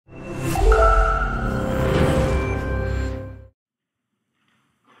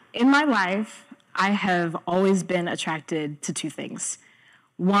In my life, I have always been attracted to two things.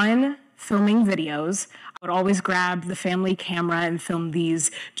 One, filming videos. I would always grab the family camera and film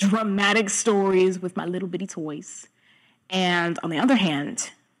these dramatic stories with my little bitty toys. And on the other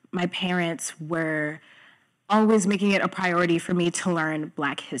hand, my parents were always making it a priority for me to learn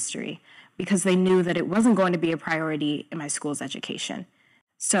Black history because they knew that it wasn't going to be a priority in my school's education.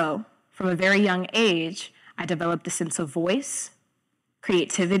 So from a very young age, I developed a sense of voice,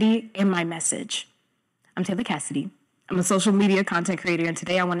 creativity, and my message. I'm Taylor Cassidy. I'm a social media content creator, and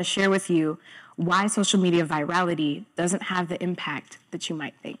today I want to share with you why social media virality doesn't have the impact that you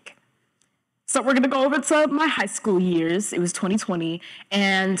might think. So we're going to go over to my high school years. It was 2020,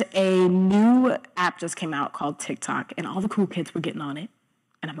 and a new app just came out called TikTok, and all the cool kids were getting on it,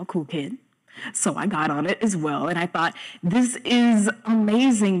 and I'm a cool kid. So I got on it as well, and I thought, this is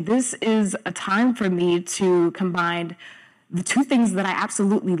amazing. This is a time for me to combine the two things that I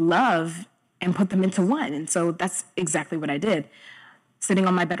absolutely love and put them into one. And so that's exactly what I did. Sitting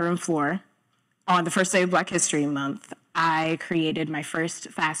on my bedroom floor on the first day of Black History Month, I created my first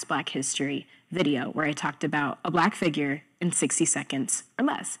Fast Black History video where I talked about a Black figure in 60 seconds or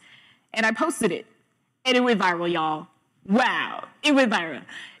less. And I posted it, and it went viral, y'all. Wow, it went viral.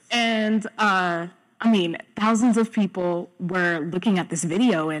 And thousands of people were looking at this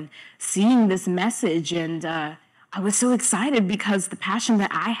video and seeing this message, and I was so excited because the passion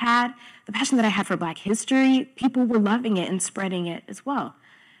that I had for Black history, people were loving it and spreading it as well.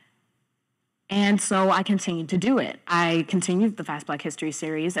 And so I continued to do it. I continued the Fast Black History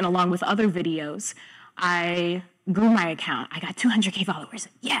series, and along with other videos, I grew my account. I got 200K followers.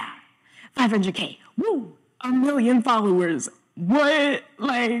 Yeah, 500K. Woo, 1 million followers. What?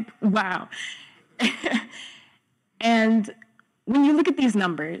 Like, wow. And when you look at these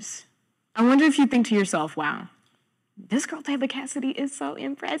numbers, I wonder if you think to yourself, wow, this girl Taylor Cassidy is so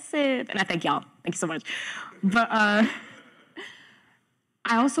impressive. And I thank y'all. Thank you so much. But I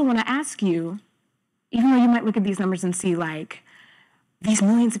also want to ask you, even though you might look at these numbers and see like, these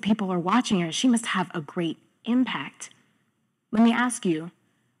millions of people are watching her, she must have a great impact. Let me ask you,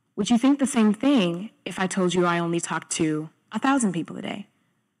 would you think the same thing if I told you I only talked to 1,000 people a day?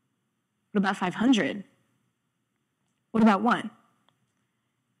 What about 500? What about 1?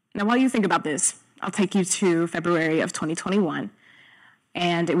 Now, while you think about this, I'll take you to February of 2021.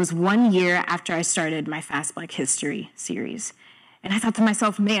 And it was 1 year after I started my Fast Black History series. And I thought to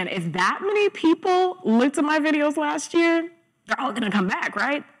myself, man, if that many people looked at my videos last year, they're all gonna come back,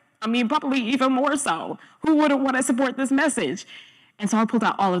 right? I mean, probably even more so. Who wouldn't want to support this message? And so I pulled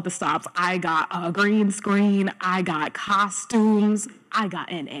out all of the stops. I got a green screen, I got costumes, I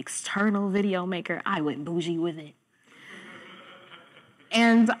got an external video maker. I went bougie with it.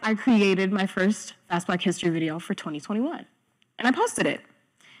 And I created my first Fast Black History video for 2021. And I posted it.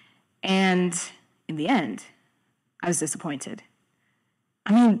 And in the end, I was disappointed.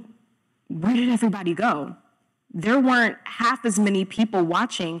 I mean, where did everybody go? There weren't half as many people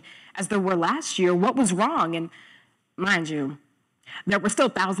watching as there were last year. What was wrong? And mind you, there were still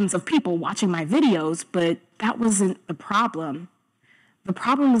thousands of people watching my videos, but that wasn't the problem. The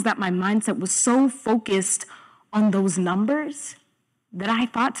problem was that my mindset was so focused on those numbers that I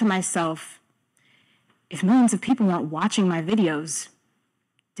thought to myself, if millions of people weren't watching my videos,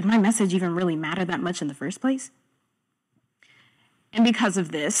 did my message even really matter that much in the first place? And because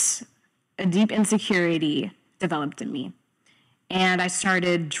of this, a deep insecurity developed in me. And I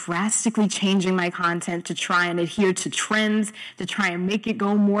started drastically changing my content to try and adhere to trends, to try and make it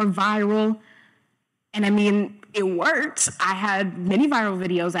go more viral. And I mean, it worked. I had many viral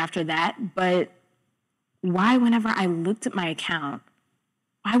videos after that, but why whenever I looked at my account,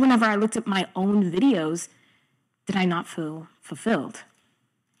 why whenever I looked at my own videos, did I not feel fulfilled?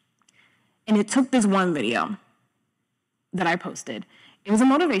 And it took this one video that I posted. It was a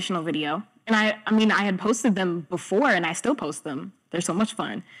motivational video. And I had posted them before, and I still post them. They're so much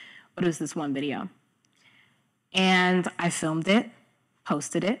fun. But it was this one video. And I filmed it,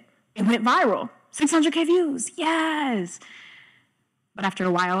 posted it. It went viral. 600K views. Yes. But after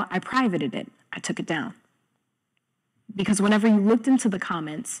a while, I privated it. I took it down. Because whenever you looked into the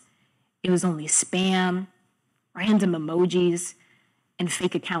comments, it was only spam, random emojis, and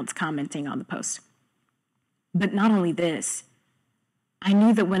fake accounts commenting on the post. But not only this, I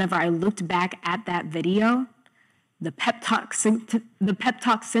knew that whenever I looked back at that video, the pep talk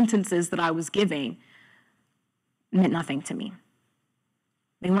sentences that I was giving meant nothing to me.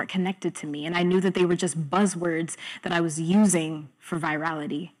 They weren't connected to me, and I knew that they were just buzzwords that I was using for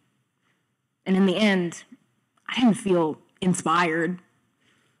virality. And in the end, I didn't feel inspired.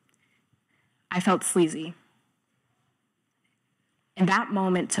 I felt sleazy. And that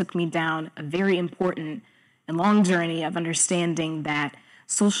moment took me down a very important and long journey of understanding that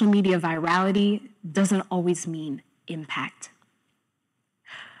social media virality doesn't always mean impact.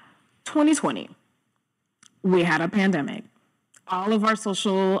 2020, we had a pandemic. All of our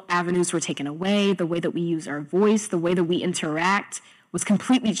social avenues were taken away. The way that we use our voice, the way that we interact was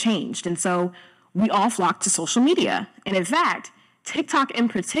completely changed. And so we all flocked to social media. And in fact, TikTok in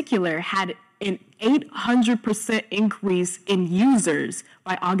particular had an 800% increase in users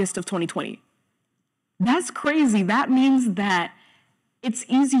by August of 2020. That's crazy. That means that it's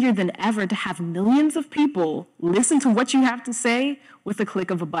easier than ever to have millions of people listen to what you have to say with a click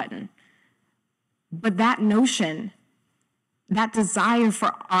of a button. But that notion, that desire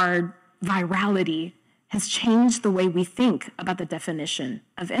for our virality has changed the way we think about the definition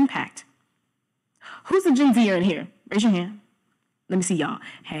of impact. Who's a Gen Zer in here? Raise your hand. Let me see y'all.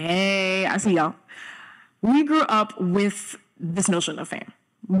 Hey, I see y'all. We grew up with this notion of fame.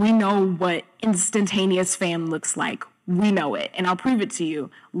 We know what instantaneous fame looks like. We know it, and I'll prove it to you.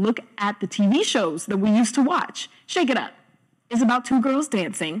 Look at the TV shows that we used to watch. Shake It Up. It's about two girls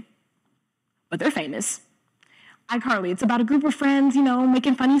dancing, but they're famous. iCarly, it's about a group of friends,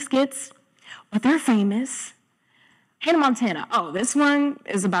 making funny skits, but they're famous. Hannah Montana, this one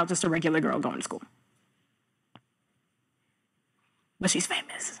is about just a regular girl going to school. But she's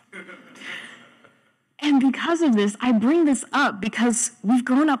famous. And because of this, I bring this up because we've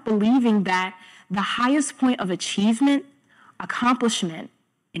grown up believing that the highest point of achievement, accomplishment,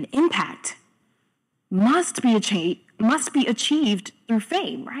 and impact must be achieved through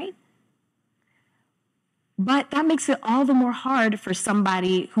fame, right? But that makes it all the more hard for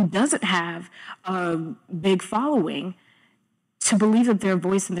somebody who doesn't have a big following to believe that their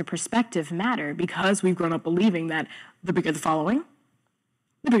voice and their perspective matter, because we've grown up believing that the bigger the following,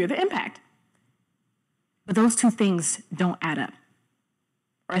 the bigger the impact. But those two things don't add up.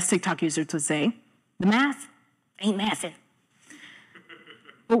 Or as TikTok users would say, the math ain't mathing.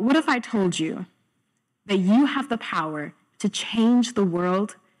 But what if I told you that you have the power to change the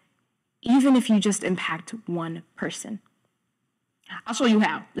world even if you just impact one person? I'll show you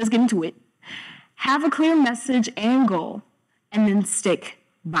how. Let's get into it. Have a clear message and goal, and then stick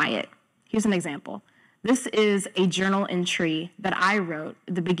by it. Here's an example. This is a journal entry that I wrote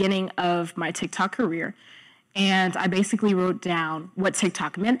at the beginning of my TikTok career. And I basically wrote down what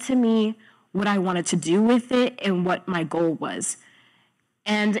TikTok meant to me, what I wanted to do with it, and what my goal was.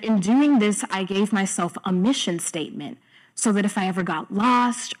 And in doing this, I gave myself a mission statement so that if I ever got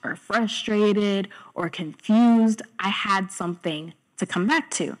lost or frustrated or confused, I had something to come back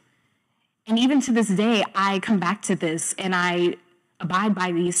to. And even to this day, I come back to this and I abide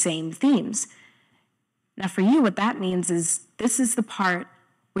by these same themes. Now for you, what that means is this is the part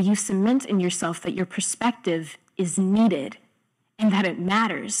where you cement in yourself that your perspective is needed and that it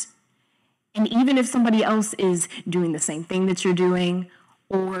matters. And even if somebody else is doing the same thing that you're doing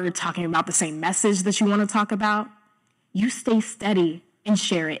or talking about the same message that you want to talk about, you stay steady and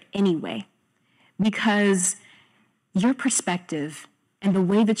share it anyway. Because your perspective and the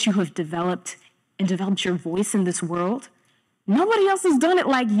way that you have developed your voice in this world, nobody else has done it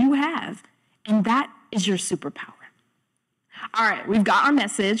like you have. And that is your superpower. All right, we've got our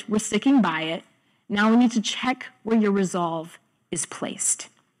message. We're sticking by it. Now we need to check where your resolve is placed.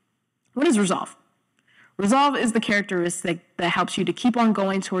 What is resolve? Resolve is the characteristic that helps you to keep on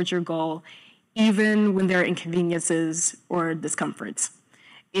going towards your goal, even when there are inconveniences or discomforts.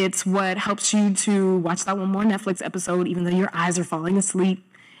 It's what helps you to watch that one more Netflix episode, even though your eyes are falling asleep.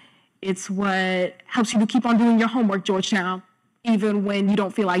 It's what helps you to keep on doing your homework, Georgetown, even when you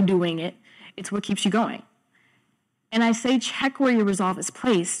don't feel like doing it. It's what keeps you going. And I say check where your resolve is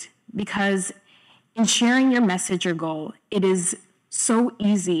placed because in sharing your message or goal, it is so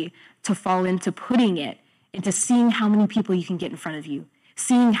easy to fall into putting it into seeing how many people you can get in front of you,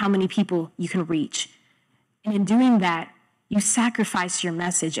 seeing how many people you can reach. And in doing that, you sacrifice your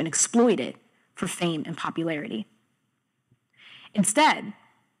message and exploit it for fame and popularity. Instead,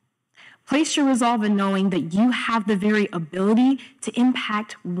 place your resolve in knowing that you have the very ability to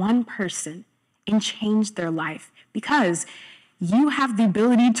impact one person and change their life, because you have the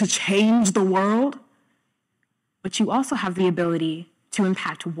ability to change the world, but you also have the ability to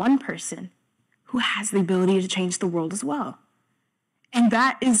impact one person who has the ability to change the world as well. And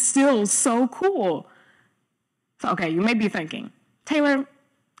that is still so cool. So, okay, you may be thinking, Taylor,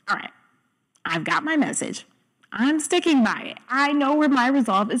 all right, I've got my message. I'm sticking by it. I know where my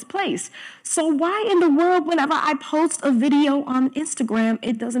resolve is placed. So why in the world, whenever I post a video on Instagram,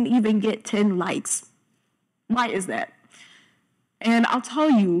 it doesn't even get 10 likes? Why is that? And I'll tell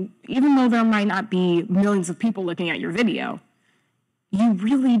you, even though there might not be millions of people looking at your video, you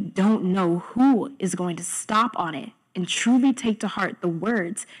really don't know who is going to stop on it and truly take to heart the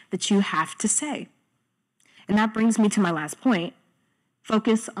words that you have to say. And that brings me to my last point.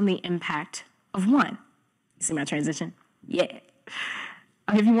 Focus on the impact of one. You see my transition? Yeah.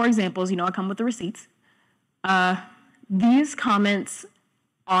 I'll give you more examples. You know, I come with the receipts. These comments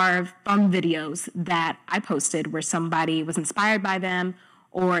are from videos that I posted where somebody was inspired by them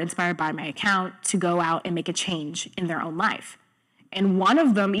or inspired by my account to go out and make a change in their own life. And one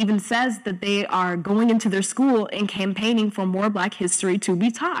of them even says that they are going into their school and campaigning for more Black history to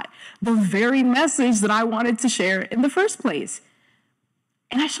be taught, the very message that I wanted to share in the first place.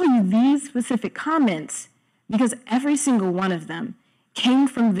 And I show you these specific comments because every single one of them came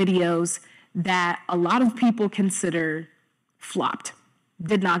from videos that a lot of people consider flopped,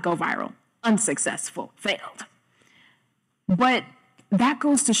 did not go viral, unsuccessful, failed. But that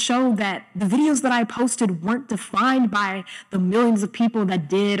goes to show that the videos that I posted weren't defined by the millions of people that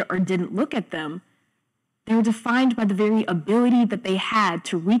did or didn't look at them. They were defined by the very ability that they had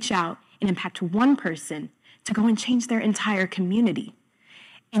to reach out and impact one person to go and change their entire community.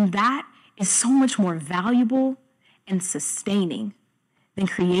 And that is so much more valuable and sustaining than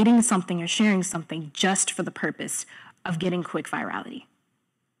creating something or sharing something just for the purpose of getting quick virality.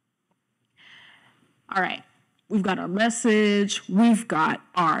 All right, we've got our message, we've got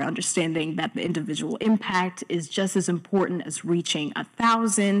our understanding that the individual impact is just as important as reaching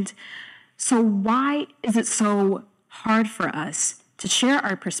 1,000. So why is it so hard for us to share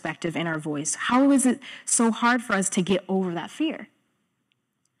our perspective and our voice? How is it so hard for us to get over that fear?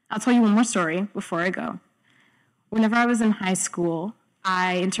 I'll tell you one more story before I go. Whenever I was in high school,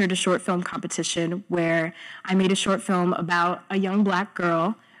 I entered a short film competition where I made a short film about a young Black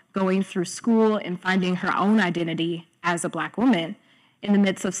girl going through school and finding her own identity as a Black woman in the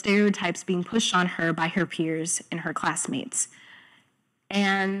midst of stereotypes being pushed on her by her peers and her classmates.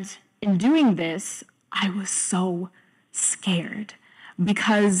 And in doing this, I was so scared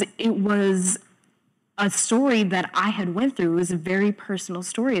because it was a story that I had went through. It was a very personal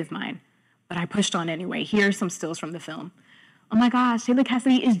story of mine, but I pushed on anyway. Here are some stills from the film. Oh my gosh, Taylor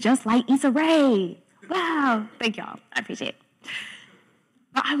Cassidy is just like Issa Rae. Wow, thank y'all, I appreciate it.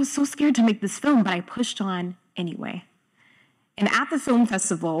 But I was so scared to make this film, but I pushed on anyway. And at the film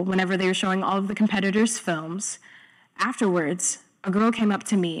festival, whenever they were showing all of the competitors' films, afterwards, a girl came up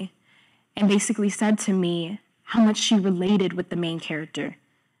to me and basically said to me how much she related with the main character,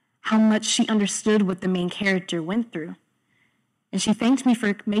 how much she understood what the main character went through. And she thanked me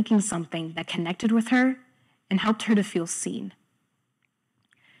for making something that connected with her and helped her to feel seen.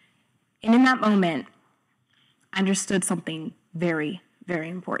 And in that moment, I understood something very, very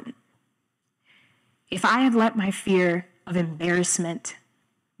important. If I had let my fear of embarrassment,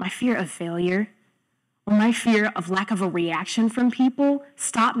 my fear of failure, or my fear of lack of a reaction from people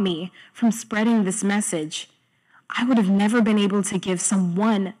stop me from spreading this message, I would have never been able to give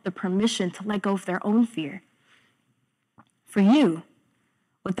someone the permission to let go of their own fear. For you,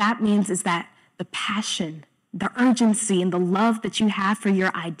 what that means is that the passion, the urgency, and the love that you have for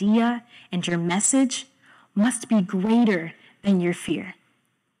your idea and your message must be greater than your fear.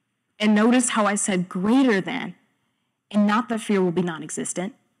 And notice how I said greater than, and not that fear will be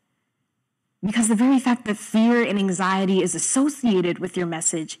non-existent. Because the very fact that fear and anxiety is associated with your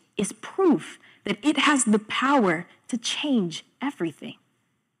message is proof that it has the power to change everything.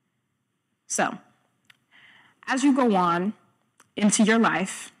 So, as you go on into your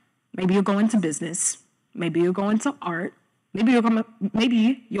life, maybe you'll go into business, maybe you'll go into art, maybe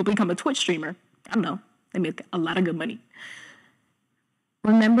you'll become a Twitch streamer. I don't know, they make a lot of good money.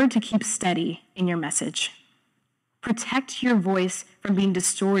 Remember to keep steady in your message. Protect your voice from being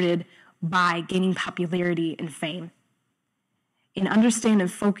distorted by gaining popularity and fame. And understand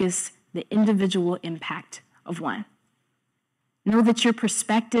and focus the individual impact of one. Know that your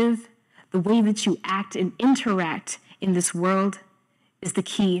perspective, the way that you act and interact in this world is the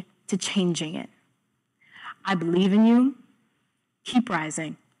key to changing it. I believe in you. Keep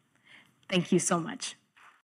rising. Thank you so much.